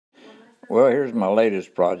Well, here's my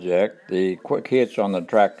latest project. The quick hitch on the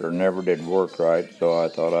tractor never did work right, so I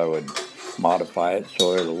thought I would modify it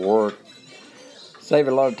so it'll work. Save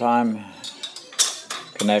a lot of time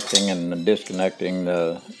connecting and disconnecting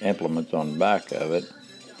the implements on the back of it.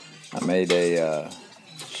 I made a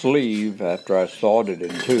sleeve after I sawed it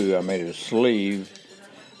in two. I made a sleeve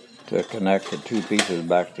to connect the two pieces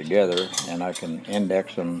back together, and I can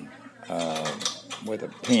index them with a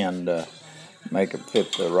pin to make it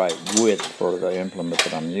fit the right width for the implement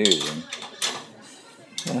that I'm using.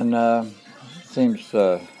 And seems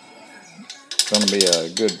going to be a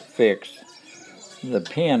good fix. The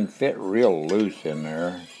pin fit real loose in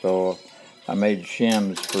there, so I made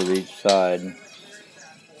shims for each side.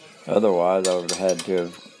 Otherwise, I would have had to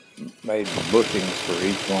have made bushings for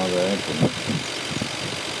each one of the implements.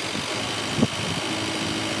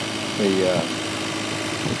 The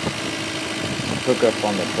hookup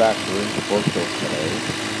on the tractor works okay,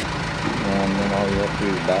 and then all you have to do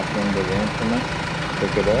is back into the implement,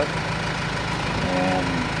 pick it up, and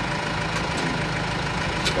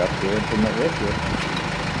you got the implement with you,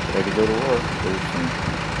 ready to go to work. There's some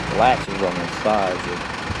latches on the side that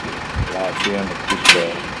latch in to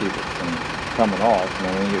keep it from coming off, and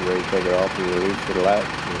then when you get ready to take it off, you release the latches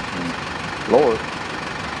and lower it,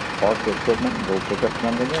 park the equipment, and go pick up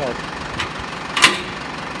something else.